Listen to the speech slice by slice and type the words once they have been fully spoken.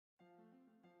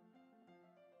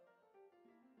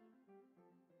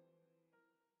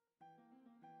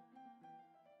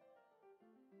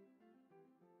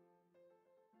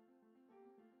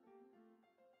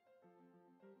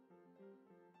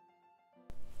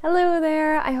Hello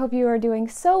there, I hope you are doing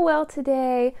so well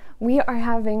today. We are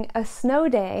having a snow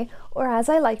day, or as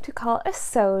I like to call a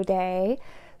so day.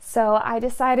 So I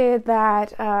decided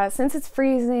that since it's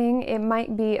freezing, it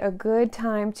might be a good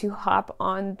time to hop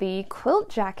on the quilt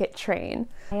jacket train.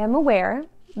 I am aware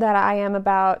that I am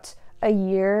about a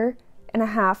year and a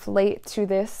half late to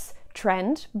this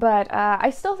trend, but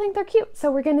I still think they're cute,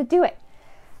 so we're gonna do it.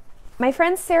 My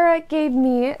friend Sarah gave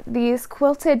me these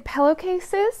quilted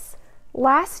pillowcases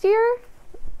last year,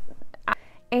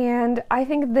 and I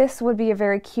think this would be a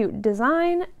very cute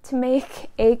design to make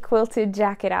a quilted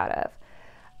jacket out of.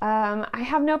 I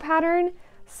have no pattern,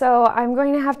 so I'm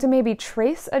going to have to maybe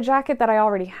trace a jacket that I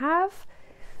already have.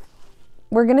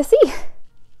 We're gonna see.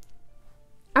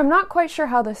 I'm not quite sure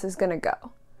how this is gonna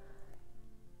go,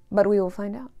 but we will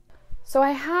find out. So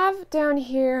I have down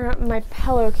here my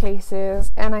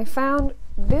pillowcases, and I found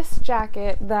this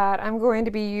jacket that I'm going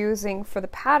to be using for the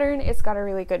pattern. It's got a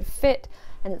really good fit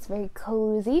and it's very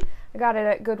cozy. I got it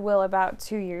at Goodwill about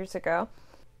 2 years ago.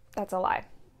 That's a lie.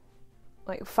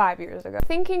 Like 5 years ago.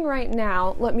 Thinking right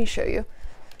now, let me show you.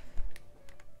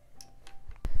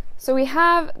 So we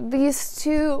have these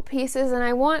two pieces, and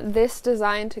I want this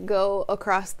design to go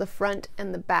across the front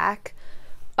and the back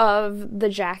of the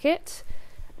jacket.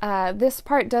 This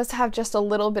part does have just a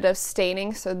little bit of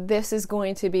staining, so this is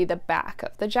going to be the back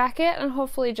of the jacket, and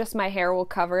hopefully just my hair will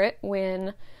cover it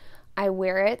when I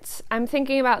wear it. I'm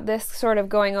thinking about this sort of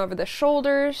going over the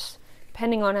shoulders,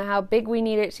 depending on how big we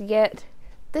need it to get.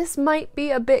 This might be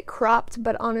a bit cropped,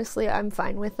 but honestly, I'm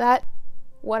fine with that.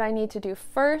 What I need to do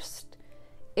first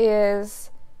is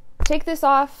take this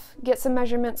off, get some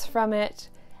measurements from it,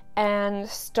 and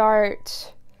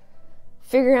start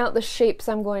figuring out the shapes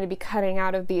I'm going to be cutting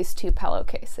out of these two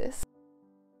pillowcases.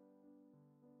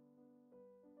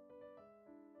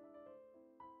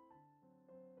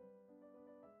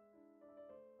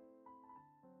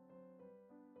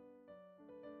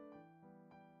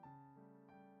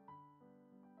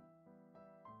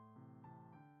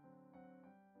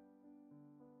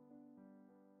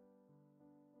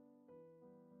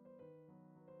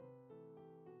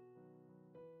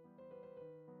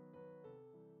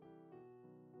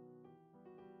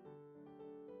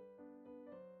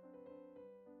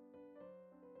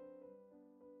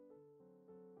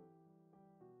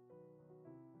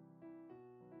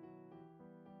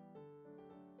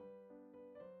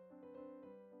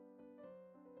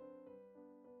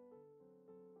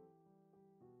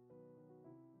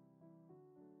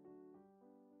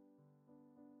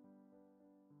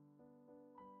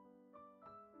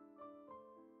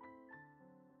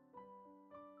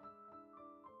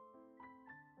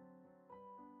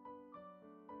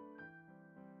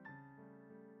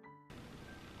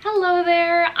 Hello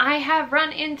there! I have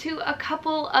run into a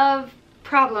couple of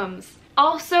problems.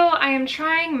 Also, I am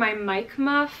trying my mic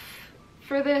muff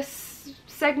for this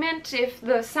segment. If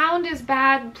the sound is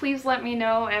bad, please let me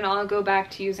know and I'll go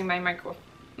back to using my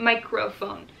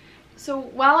microphone. So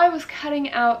while I was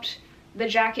cutting out the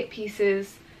jacket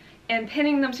pieces and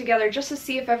pinning them together just to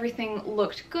see if everything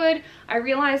looked good, I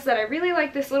realized that I really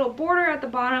like this little border at the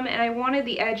bottom, and I wanted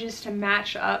the edges to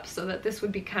match up so that this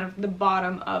would be kind of the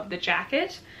bottom of the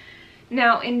jacket.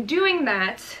 Now, in doing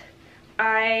that,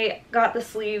 I got the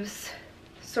sleeves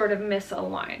sort of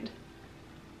misaligned.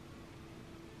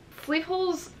 Sleeve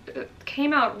holes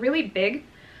came out really big.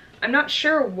 I'm not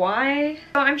sure why.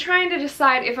 So I'm trying to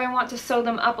decide if I want to sew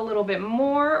them up a little bit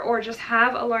more or just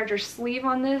have a larger sleeve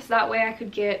on this. That way I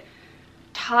could get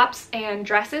tops and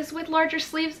dresses with larger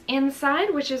sleeves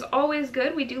inside, which is always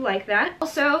good. We do like that.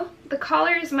 Also, the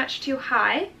collar is much too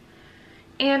high,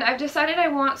 and I've decided I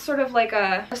want sort of like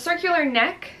a circular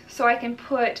neck so I can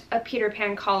put a Peter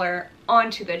Pan collar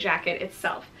onto the jacket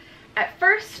itself. At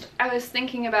first, I was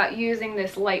thinking about using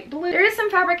this light blue. There is some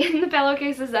fabric in the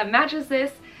pillowcases that matches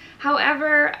this.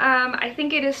 However, I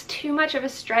think it is too much of a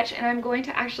stretch, and I'm going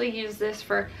to actually use this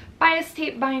for bias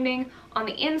tape binding on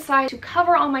the inside to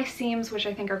cover all my seams, which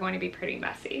I think are going to be pretty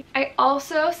messy. I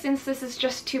also, since this is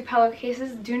just two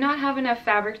pillowcases, do not have enough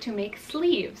fabric to make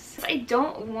sleeves. I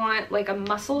don't want like a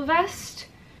muscle vest,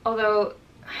 although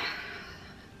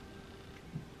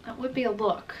that would be a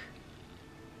look.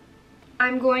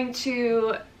 I'm going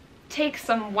to take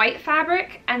some white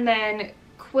fabric and then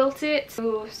quilt it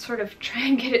to sort of try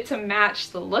and get it to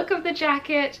match the look of the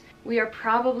jacket. We are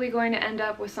probably going to end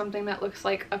up with something that looks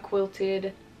like a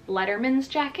quilted Letterman's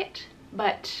jacket,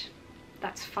 but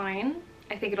that's fine.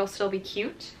 I think it'll still be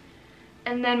cute.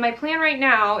 And then my plan right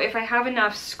now, if I have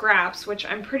enough scraps, which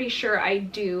I'm pretty sure I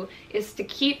do, is to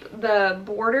keep the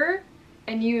border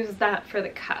and use that for the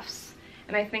cuffs.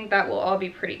 And I think that will all be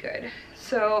pretty good.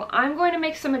 So I'm going to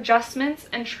make some adjustments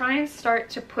and try and start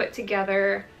to put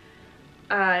together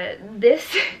this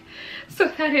so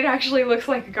that it actually looks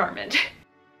like a garment.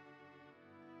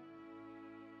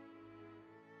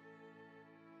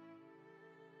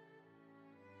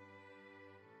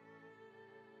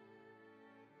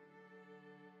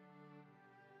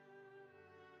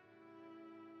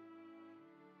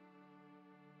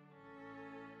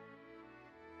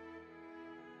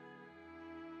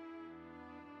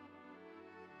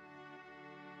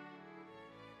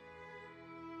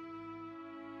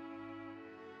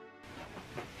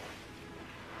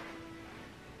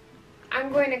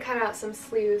 I'm going to cut out some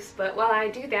sleeves, but while I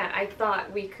do that, I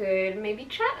thought we could maybe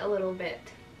chat a little bit.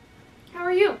 How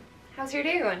are you? How's your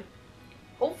day going?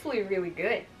 Hopefully really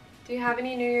good. Do you have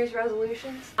any New Year's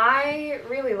resolutions? I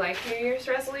really like New Year's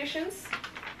resolutions.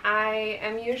 I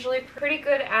am usually pretty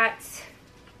good at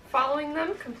following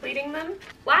them, completing them.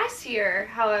 Last year,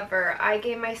 however, I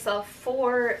gave myself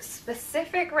 4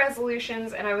 specific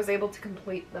resolutions and I was able to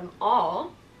complete them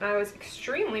all. And I was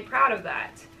extremely proud of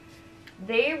that.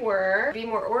 They were be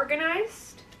more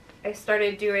organized. I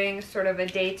started doing sort of a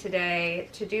day-to-day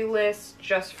to-do list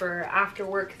just for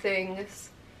after-work things.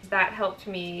 That helped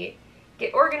me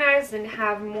get organized and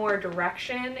have more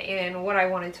direction in what I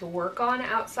wanted to work on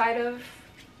outside of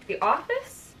the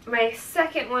office. My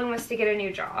second one was to get a new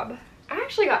job. I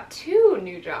actually got 2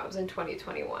 new jobs in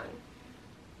 2021.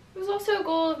 It was also a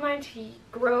goal of mine to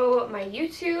grow my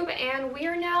YouTube, and we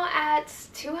are now at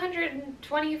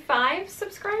 225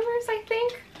 subscribers, I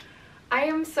think. I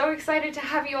am so excited to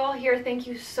have you all here. Thank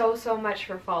you so much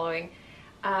for following.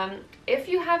 If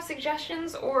you have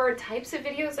suggestions or types of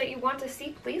videos that you want to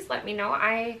see, please let me know.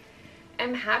 I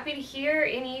am happy to hear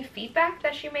any feedback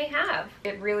that you may have.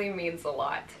 It really means a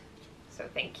lot, so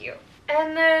thank you.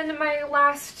 And then my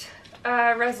last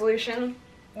resolution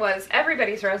was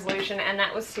everybody's resolution, and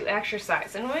that was to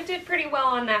exercise, and I did pretty well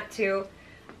on that too.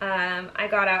 I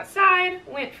got outside,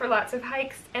 went for lots of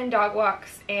hikes and dog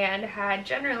walks, and had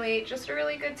generally just a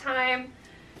really good time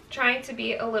trying to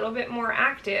be a little bit more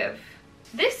active.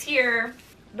 This year,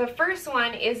 the first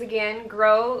one is, again,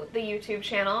 grow the YouTube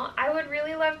channel. I would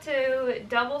really love to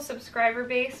double subscriber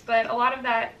base, but a lot of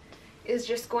that is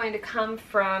just going to come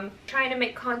from trying to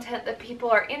make content that people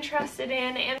are interested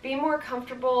in and be more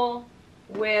comfortable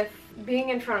with being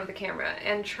in front of the camera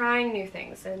and trying new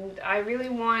things. And I really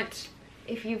want,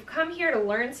 if you've come here to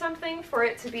learn something, for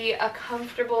it to be a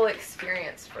comfortable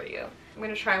experience for you. I'm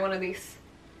going to try one of these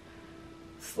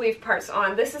sleeve parts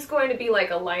on. This is going to be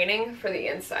like a lining for the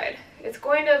inside. It's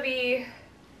going to be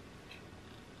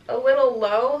a little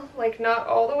low, like not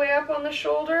all the way up on the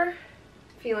shoulder,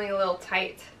 feeling a little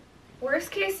tight.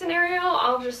 Worst case scenario,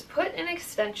 I'll just put an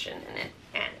extension in it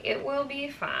and it will be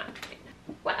fine.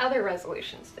 What other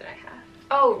resolutions did I have?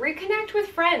 Oh, reconnect with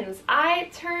friends. I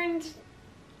turned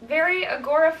very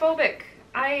agoraphobic.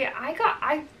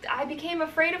 I became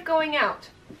afraid of going out,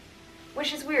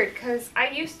 which is weird because I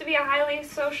used to be a highly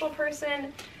social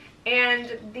person,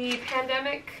 and the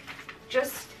pandemic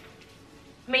just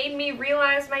made me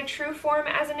realize my true form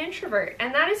as an introvert,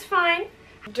 and that is fine.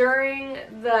 During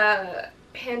the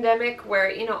pandemic, where,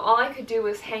 you know, all I could do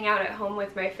was hang out at home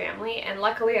with my family, and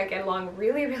luckily I get along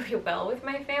really well with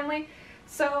my family,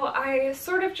 so I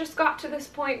sort of just got to this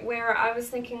point where I was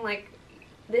thinking, like,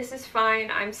 this is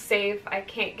fine, I'm safe, I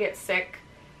can't get sick,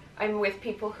 I'm with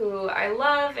people who I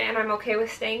love, and I'm okay with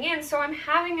staying in, so I'm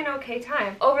having an okay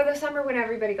time. Over the summer, when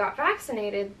everybody got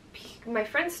vaccinated, my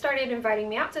friends started inviting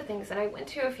me out to things, and I went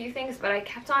to a few things, but I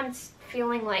kept on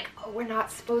feeling like, oh, we're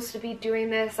not supposed to be doing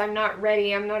this, I'm not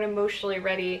ready, I'm not emotionally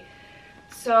ready.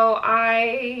 So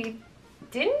I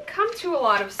didn't come to a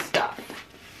lot of stuff.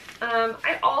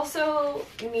 I also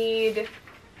need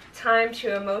time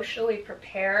to emotionally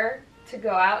prepare to go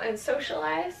out and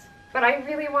socialize, but I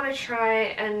really want to try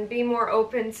and be more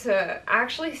open to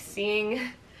actually seeing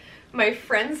my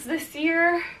friends this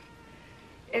year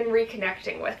and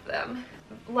reconnecting with them.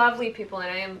 Lovely people,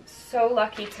 and I am so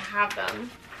lucky to have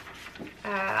them.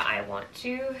 I want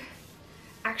to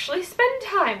actually spend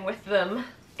time with them,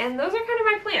 and those are kind of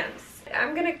my plans.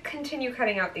 I'm gonna continue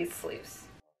cutting out these sleeves.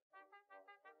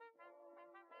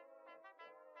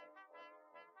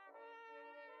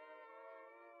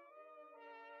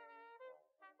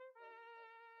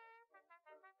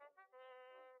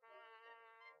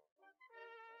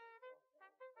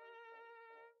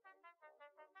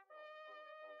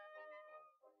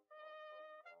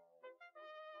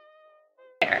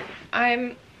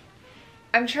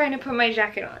 I'm trying to put my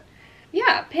jacket on.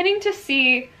 Yeah, pinning to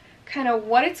see kind of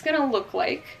what it's gonna look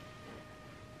like.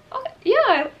 Oh,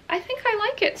 yeah, I think I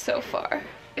like it so far.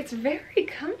 it's very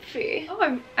comfy.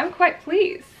 Oh, I'm quite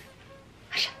pleased.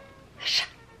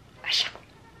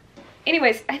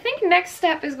 Anyways, I think next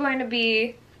step is going to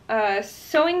be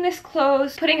sewing this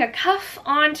closed, putting a cuff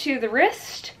onto the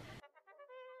wrist.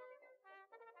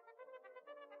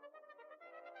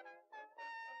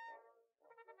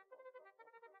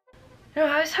 No,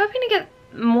 I was hoping to get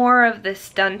more of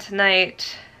this done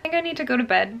tonight. I think I need to go to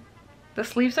bed. The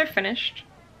sleeves are finished.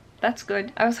 That's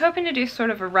good. I was hoping to do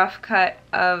sort of a rough cut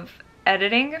of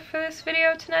editing for this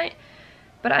video tonight,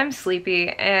 but I'm sleepy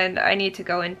and I need to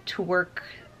go into work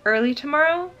early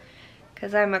tomorrow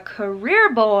because I'm a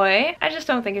career boy. I just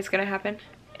don't think it's gonna happen,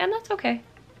 and that's okay.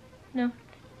 No.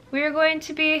 We are going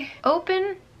to be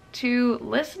open to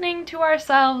listening to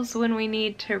ourselves when we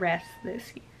need to rest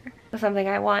this year. That's something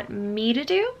I want me to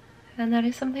do, and that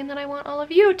is something that I want all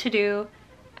of you to do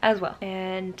as well.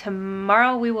 And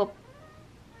tomorrow we will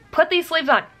put these sleeves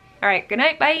on. All right, good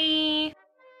night, bye.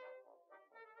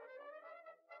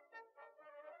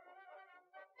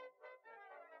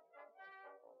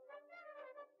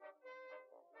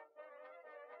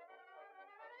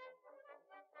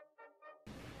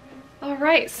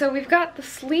 Alright, so we've got the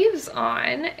sleeves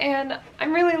on, and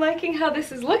I'm really liking how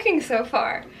this is looking so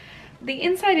far. The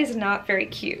inside is not very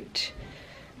cute.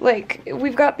 Like,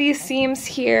 we've got these seams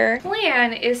here. The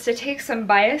plan is to take some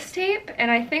bias tape,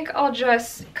 and I think I'll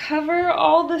just cover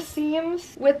all the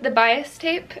seams with the bias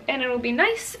tape, and it'll be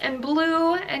nice and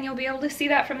blue, and you'll be able to see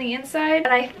that from the inside.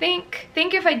 But I think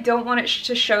if I don't want it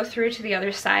to show through to the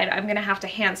other side, I'm gonna have to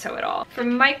hand sew it all.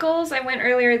 From Michael's, I went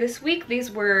earlier this week. These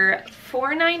were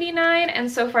 $4.99,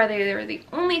 and so far they were the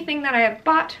only thing that I have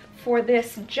bought for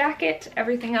this jacket.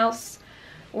 Everything else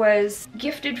was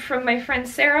gifted from my friend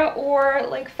Sarah, or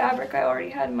like fabric I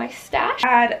already had in my stash. I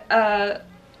had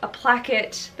a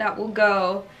placket that will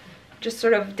go just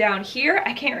sort of down here.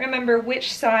 I can't remember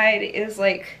which side is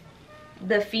like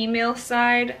the female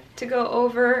side to go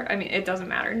over. I mean, it doesn't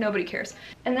matter, nobody cares.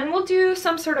 And then we'll do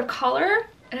some sort of color,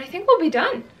 and I think we'll be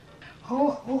done.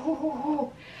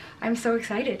 Oh, I'm so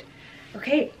excited.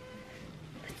 Okay,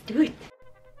 let's do it.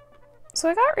 So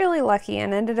I got really lucky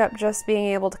and ended up just being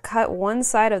able to cut one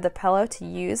side of the pillow to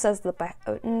use as the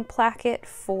button placket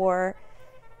for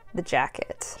the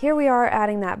jacket. Here we are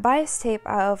adding that bias tape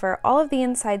over all of the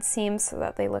inside seams so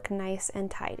that they look nice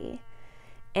and tidy.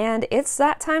 And it's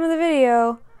that time of the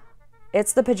video.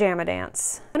 It's the pajama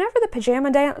dance. Whenever the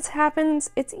pajama dance happens,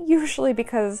 it's usually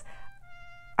because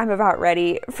I'm about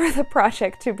ready for the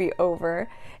project to be over,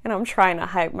 and I'm trying to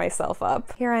hype myself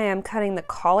up. Here I am cutting the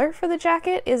collar for the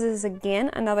jacket. This is again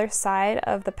another side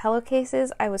of the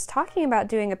Pillowcases. I was talking about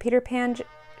doing a Peter Pan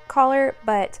collar,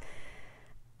 but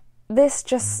this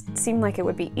just seemed like it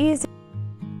would be easy.